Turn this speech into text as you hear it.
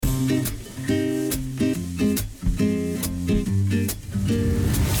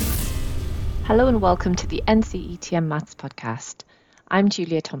Hello and welcome to the NCETM Maths podcast. I'm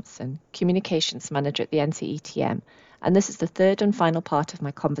Julia Thompson, Communications Manager at the NCETM, and this is the third and final part of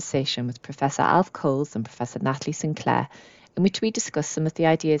my conversation with Professor Alf Coles and Professor Natalie Sinclair, in which we discuss some of the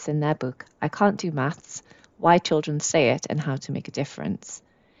ideas in their book, I Can't Do Maths, Why Children Say It and How to Make a Difference.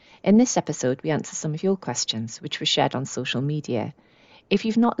 In this episode, we answer some of your questions, which were shared on social media. If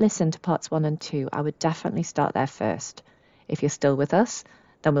you've not listened to parts 1 and 2, I would definitely start there first. If you're still with us,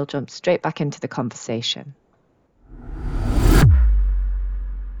 then we'll jump straight back into the conversation.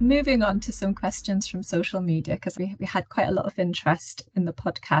 Moving on to some questions from social media, because we had quite a lot of interest in the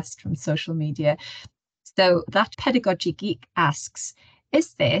podcast from social media. So that Pedagogy Geek asks,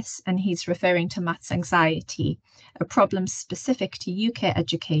 is this, and he's referring to maths anxiety, a problem specific to UK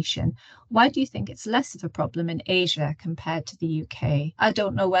education? Why do you think it's less of a problem in Asia compared to the UK? I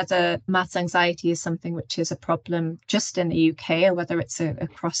don't know whether maths anxiety is something which is a problem just in the UK or whether it's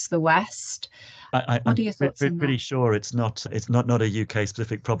across the West. What are your thoughts on that? I'm pretty sure it's not a UK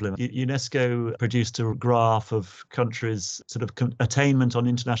specific problem. UNESCO produced a graph of countries' sort of attainment on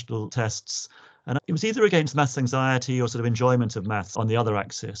international tests. And it was either against maths anxiety or sort of enjoyment of maths on the other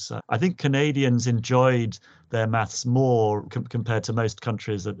axis. I think Canadians enjoyed their maths more compared to most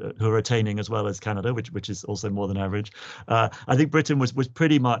countries who are attaining as well as Canada, which is also more than average. I think Britain was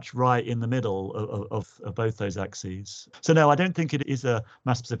pretty much right in the middle of both those axes. So no, I don't think it is a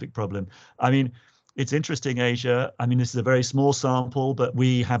maths-specific problem. I mean, it's interesting, Asia. I mean, this is a very small sample, but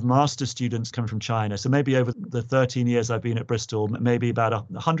we have master's students coming from China. So maybe over the 13 years I've been at Bristol, maybe about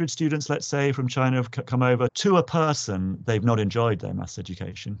 100 students, let's say, from China have come over. To a person, they've not enjoyed their maths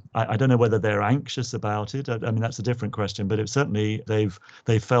education. I don't know whether they're anxious about it. I mean, that's a different question, but it's certainly they've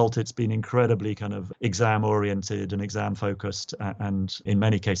felt it's been incredibly kind of exam oriented and exam focused, and in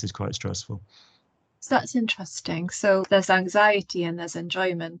many cases quite stressful. So that's interesting. So there's anxiety and there's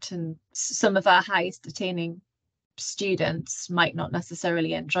enjoyment, and some of our highest attaining students might not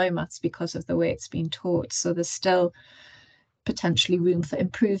necessarily enjoy maths because of the way it's been taught. So there's still potentially room for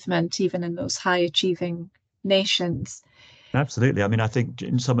improvement even in those high achieving nations. Absolutely. I mean, I think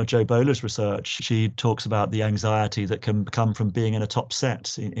in some of Jo Boaler's research, she talks about the anxiety that can come from being in a top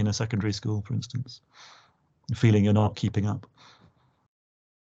set in a secondary school, for instance, feeling you're not keeping up.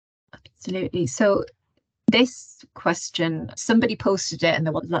 Absolutely. So this question, somebody posted it and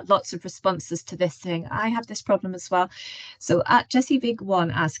there were lots of responses to this saying, I have this problem as well. So at Jessie Vig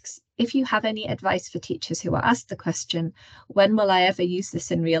 1 asks, if you have any advice for teachers who are asked the question, when will I ever use this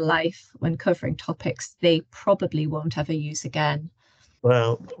in real life when covering topics they probably won't ever use again?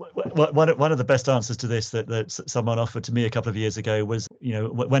 Well, one of the best answers to this that someone offered to me a couple of years ago was, you know,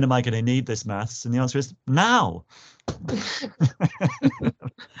 when am I going to need this maths? And the answer is now.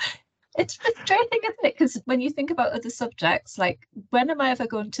 It's frustrating, isn't it? Because when you think about other subjects, like when am I ever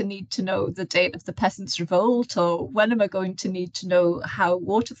going to need to know the date of the Peasants' Revolt, or when am I going to need to know how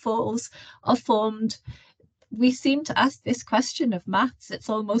waterfalls are formed? We seem to ask this question of maths. It's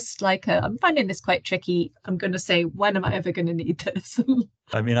almost like I'm finding this quite tricky. I'm going to say, when am I ever going to need this?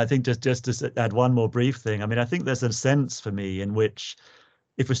 I mean, I think just to add one more brief thing, I mean, I think there's a sense for me in which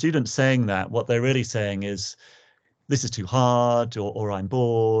if a student's saying that, what they're really saying is, this is too hard, or I'm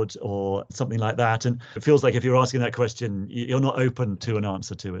bored, or something like that. And it feels like if you're asking that question, you're not open to an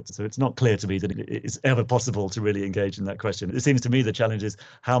answer to it. So it's not clear to me that it's ever possible to really engage in that question. It seems to me the challenge is,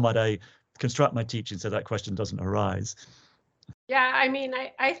 how might I construct my teaching so that question doesn't arise? Yeah, I mean,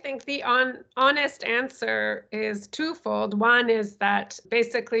 I think the honest answer is twofold. One is that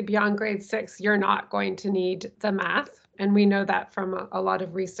basically beyond grade 6, you're not going to need the math. And we know that from a lot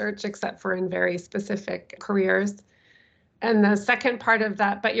of research, except for in very specific careers. And the second part of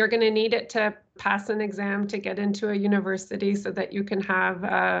that, but you're going to need it to pass an exam to get into a university so that you can have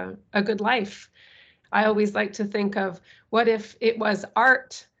a good life. I always like to think of, what if it was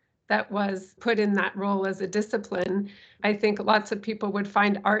art that was put in that role as a discipline? I think lots of people would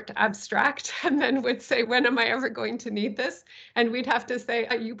find art abstract and then would say, when am I ever going to need this? And we'd have to say,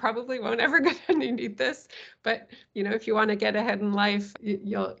 you probably won't ever going to need this. But, you know, if you want to get ahead in life,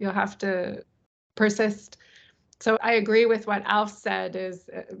 you'll have to persist. So I agree with what Alf said, is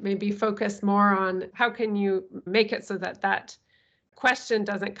maybe focus more on how can you make it so that question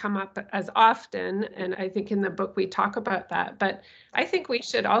doesn't come up as often. And I think in the book we talk about that. But I think we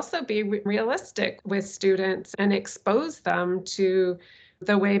should also be realistic with students and expose them to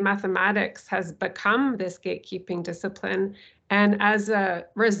the way mathematics has become this gatekeeping discipline, and as a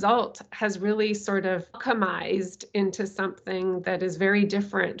result has really sort of alchemized into something that is very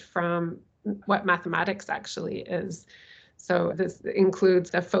different from what mathematics actually is. So this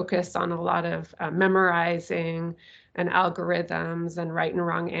includes a focus on a lot of memorizing and algorithms and right and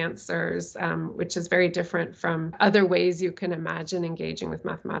wrong answers, which is very different from other ways you can imagine engaging with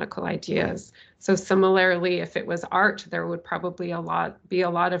mathematical ideas. So similarly, if it was art, there would probably be a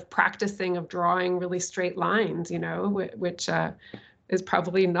lot of practicing of drawing really straight lines, which is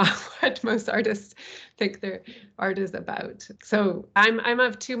probably not what most artists think their art is about. So I'm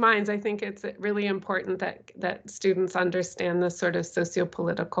of two minds. I think it's really important that students understand the sort of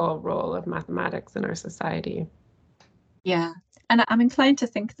socio-political role of mathematics in our society. Yeah. And I'm inclined to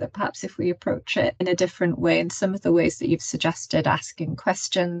think that perhaps if we approach it in a different way, in some of the ways that you've suggested, asking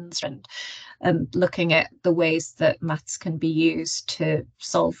questions and looking at the ways that maths can be used to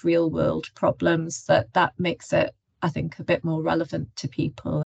solve real world problems, that makes it, I think, a bit more relevant to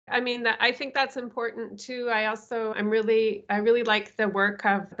people. I mean, I think that's important too. I really like the work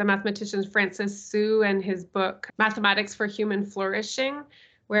of the mathematician Francis Su and his book, Mathematics for Human Flourishing,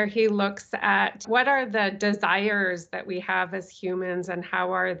 where he looks at what are the desires that we have as humans and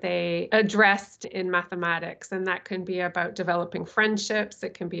how are they addressed in mathematics. And that can be about developing friendships,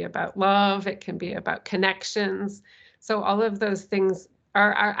 it can be about love, it can be about connections. So all of those things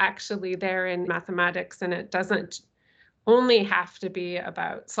are actually there in mathematics, and it doesn't only have to be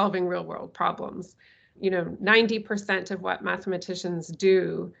about solving real world problems. 90% of what mathematicians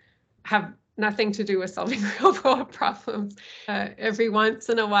do have nothing to do with solving real world problems. Every once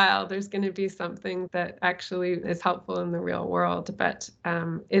in a while, there's going to be something that actually is helpful in the real world. But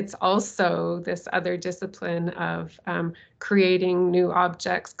it's also this other discipline of creating new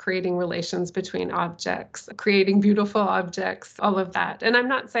objects, creating relations between objects, creating beautiful objects, all of that. And I'm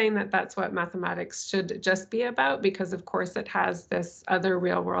not saying that that's what mathematics should just be about, because of course it has this other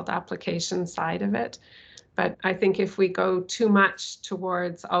real world application side of it. But I think if we go too much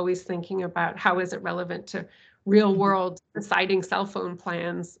towards always thinking about how is it relevant to real world deciding cell phone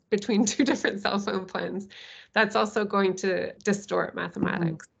plans between two different cell phone plans, that's also going to distort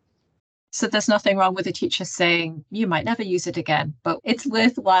mathematics. So there's nothing wrong with a teacher saying you might never use it again, but it's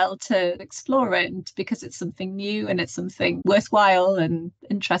worthwhile to explore it because it's something new and it's something worthwhile and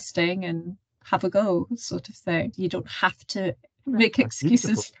interesting and have a go, sort of thing. You don't have to make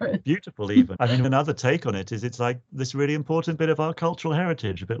excuses for it. Beautiful, even. I mean, another take on it is it's like this really important bit of our cultural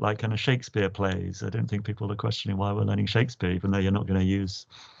heritage, a bit like kind of Shakespeare plays. I don't think people are questioning why we're learning Shakespeare, even though you're not going to use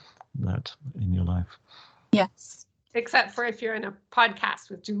that in your life. Yes. Except for if you're in a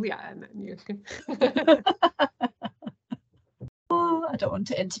podcast with Julia, and then you can. Oh, I don't want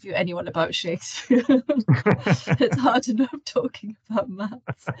to interview anyone about Shakespeare. It's hard enough talking about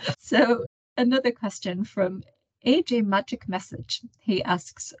maths. So another question from AJ Magic Message. He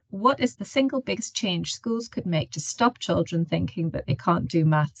asks, what is the single biggest change schools could make to stop children thinking that they can't do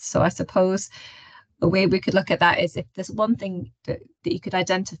maths? So I suppose a way we could look at that is if there's one thing that you could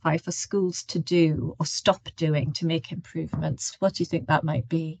identify for schools to do or stop doing to make improvements, what do you think that might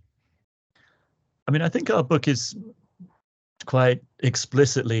be? I mean, I think our book is quite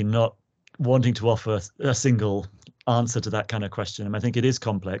explicitly not wanting to offer a single answer to that kind of question. And I think it is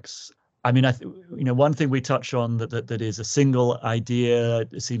complex. I mean, one thing we touch on that is a single idea,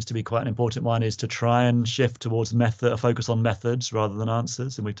 it seems to be quite an important one, is to try and shift towards a focus on methods rather than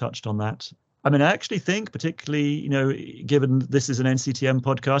answers. And we touched on that. I mean, I actually think, particularly, given this is an NCTM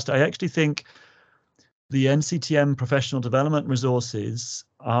podcast, I actually think the NCTM professional development resources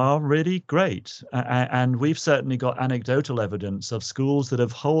are really great. And we've certainly got anecdotal evidence of schools that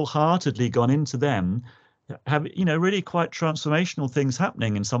have wholeheartedly gone into them, have really quite transformational things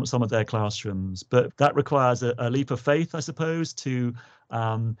happening in some of their classrooms. But that requires a leap of faith, I suppose, to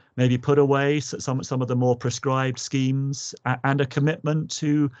maybe put away some of the more prescribed schemes and a commitment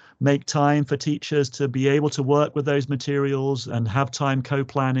to make time for teachers to be able to work with those materials and have time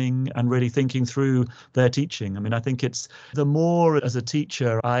co-planning and really thinking through their teaching. I mean, I think it's the more as a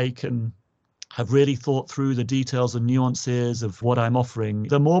teacher I can have really thought through the details and nuances of what I'm offering,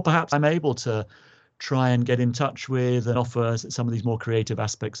 the more perhaps I'm able to try and get in touch with and offer some of these more creative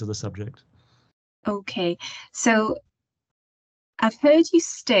aspects of the subject. Okay, so I've heard you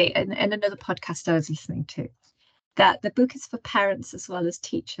state in another podcast I was listening to that the book is for parents as well as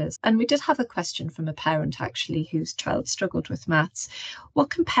teachers. And we did have a question from a parent actually whose child struggled with maths. What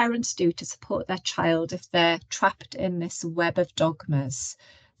can parents do to support their child if they're trapped in this web of dogmas?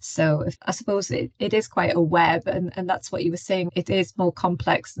 So I suppose it is quite a web, and that's what you were saying. It is more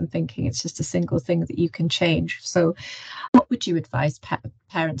complex than thinking it's just a single thing that you can change. So what would you advise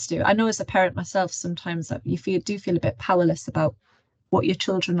parents do? I know as a parent myself, sometimes that you do feel a bit powerless about what your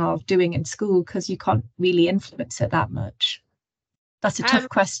children are doing in school because you can't really influence it that much. That's a tough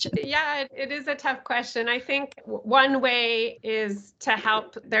question. Yeah, it is a tough question. I think one way is to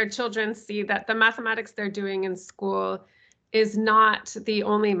help their children see that the mathematics they're doing in school is not the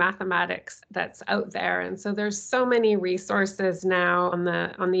only mathematics that's out there. And so there's so many resources now on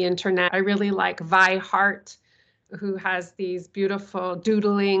the internet. I really like Vi Hart, who has these beautiful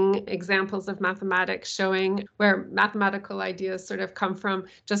doodling examples of mathematics showing where mathematical ideas sort of come from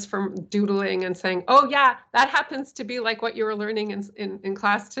just from doodling and saying, oh yeah, that happens to be like what you were learning in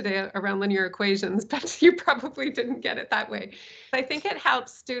class today around linear equations, but you probably didn't get it that way. I think it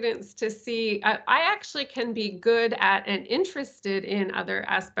helps students to see, I actually can be good at and interested in other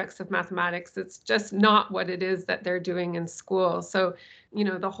aspects of mathematics. It's just not what it is that they're doing in school. So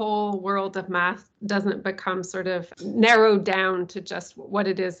the whole world of math doesn't become sort of narrowed down to just what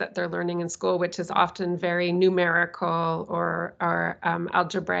it is that they're learning in school, which is often very numerical or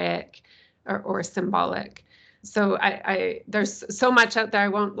algebraic or symbolic. So there's so much out there. I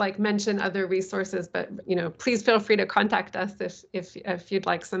won't mention other resources, but please feel free to contact us if you'd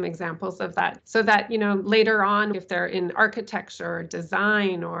like some examples of that, so that later on, if they're in architecture or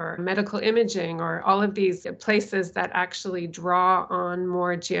design or medical imaging or all of these places that actually draw on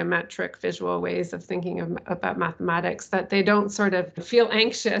more geometric visual ways of thinking about mathematics, that they don't sort of feel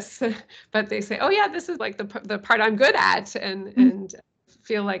anxious, but they say, oh yeah, this is like the part I'm good at, and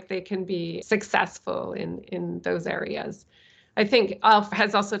feel like they can be successful in those areas. I think Alf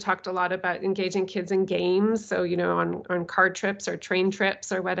has also talked a lot about engaging kids in games. So, on car trips or train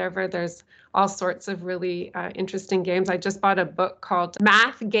trips or whatever, there's all sorts of really interesting games. I just bought a book called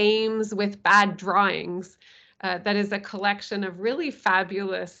Math Games with Bad Drawings. That is a collection of really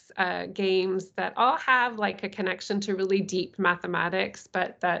fabulous games that all have a connection to really deep mathematics,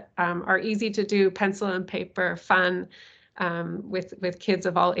 but that are easy to do, pencil and paper, fun, with kids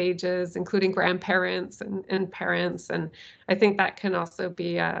of all ages, including grandparents and parents. And I think that can also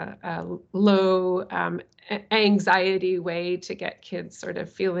be a low anxiety way to get kids sort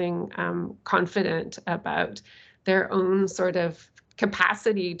of feeling confident about their own sort of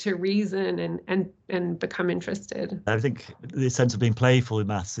capacity to reason and become interested. I think the sense of being playful in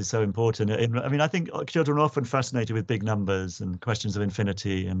maths is so important. I think children are often fascinated with big numbers and questions of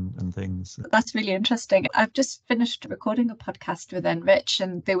infinity and things. That's really interesting. I've just finished recording a podcast with Enrich,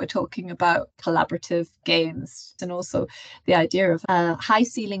 and they were talking about collaborative games and also the idea of high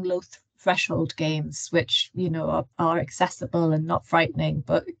ceiling, low threshold games, which are accessible and not frightening,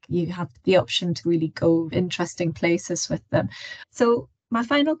 but you have the option to really go interesting places with them. So my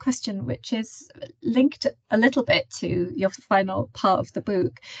final question, which is linked a little bit to your final part of the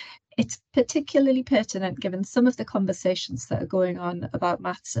book, it's particularly pertinent given some of the conversations that are going on about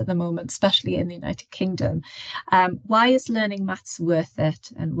maths at the moment, especially in the United Kingdom. Why is learning maths worth it,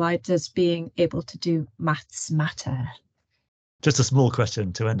 and why does being able to do maths matter? Just a small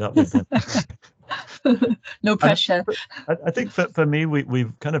question to end up with then. No pressure. I think for me,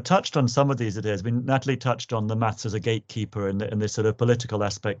 we've kind of touched on some of these ideas. Natalie touched on the maths as a gatekeeper and this sort of political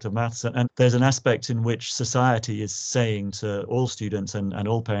aspect of maths. And there's an aspect in which society is saying to all students and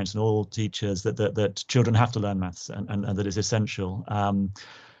all parents and all teachers that children have to learn maths and that it's essential.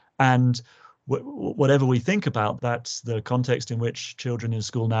 And whatever we think about, that's the context in which children in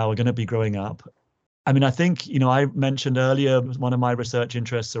school now are going to be growing up. I think, I mentioned earlier one of my research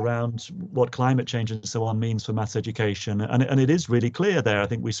interests around what climate change and so on means for maths education. And it is really clear there. I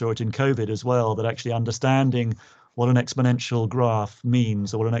think we saw it in COVID as well, that actually understanding what an exponential graph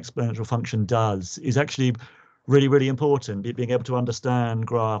means or what an exponential function does is actually really, really important. Being able to understand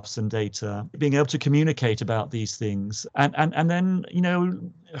graphs and data, being able to communicate about these things, and then,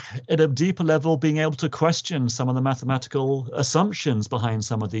 at a deeper level, being able to question some of the mathematical assumptions behind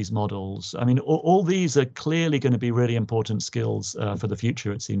some of these models. All these are clearly going to be really important skills for the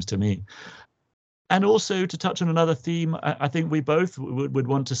future, it seems to me. And also, to touch on another theme, I think we both would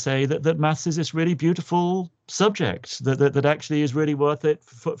want to say that maths is this really beautiful subject that actually is really worth it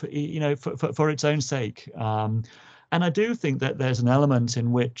for its own sake. And I do think that there's an element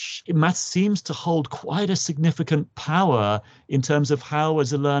in which maths seems to hold quite a significant power in terms of how,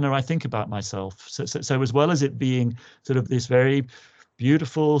 as a learner, I think about myself. So as well as it being sort of this very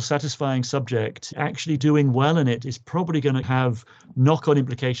beautiful, satisfying subject, actually doing well in it is probably going to have knock-on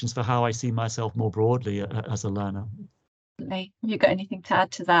implications for how I see myself more broadly as a learner. Have you got anything to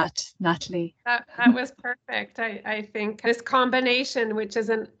add to that, Natalie? That was perfect. I think this combination, which is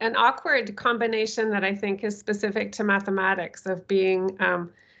an awkward combination that I think is specific to mathematics, of being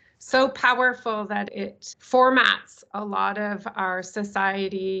so powerful that it formats a lot of our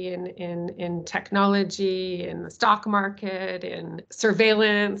society in technology, in the stock market, in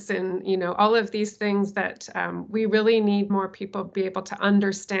surveillance, and all of these things that we really need more people be able to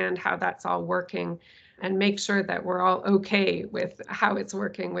understand how that's all working and make sure that we're all okay with how it's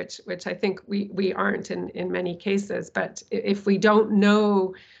working, which I think we aren't in many cases. But if we don't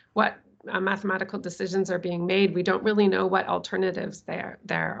know what mathematical decisions are being made, we don't really know what alternatives there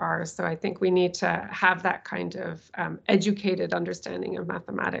are. So I think we need to have that kind of educated understanding of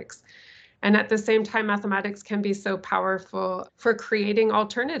mathematics. And at the same time, mathematics can be so powerful for creating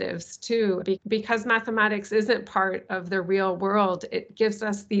alternatives too. Because mathematics isn't part of the real world, it gives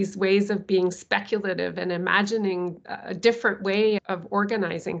us these ways of being speculative and imagining a different way of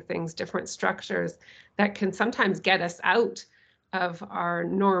organizing things, different structures that can sometimes get us out of our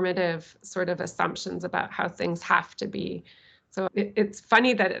normative sort of assumptions about how things have to be. So it's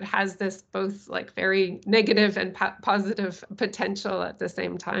funny that it has this both like very negative and positive potential at the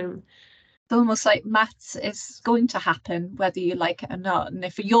same time. It's almost like maths is going to happen whether you like it or not. And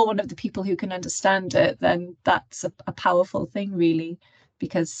if you're one of the people who can understand it, then that's a powerful thing, really.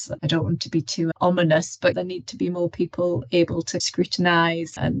 Because I don't want to be too ominous, but there need to be more people able to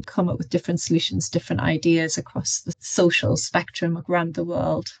scrutinize and come up with different solutions, different ideas across the social spectrum around the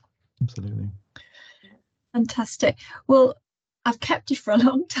world. Absolutely. Fantastic. Well, I've kept you for a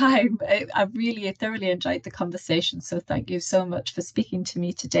long time. I really thoroughly enjoyed the conversation. So thank you so much for speaking to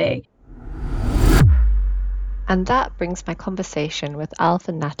me today. And that brings my conversation with Alf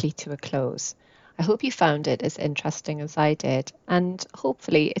and Natalie to a close. I hope you found it as interesting as I did, and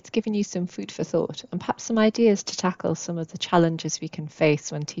hopefully it's given you some food for thought and perhaps some ideas to tackle some of the challenges we can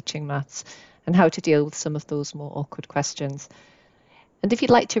face when teaching maths and how to deal with some of those more awkward questions. And if you'd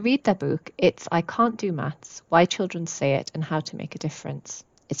like to read their book, it's I Can't Do Maths, Why Children Say It and How to Make a Difference.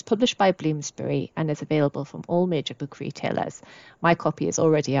 It's published by Bloomsbury and is available from all major book retailers. My copy is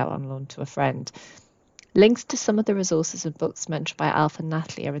already out on loan to a friend. Links to some of the resources and books mentioned by Alf and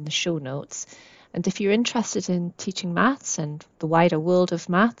Natalie are in the show notes. And if you're interested in teaching maths and the wider world of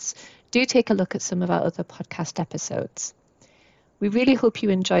maths, do take a look at some of our other podcast episodes. We really hope you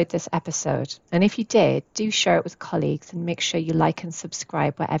enjoyed this episode. And if you did, do share it with colleagues and make sure you like and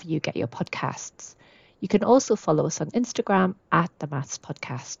subscribe wherever you get your podcasts. You can also follow us on Instagram @The Maths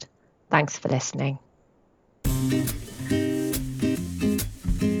Podcast. Thanks for listening.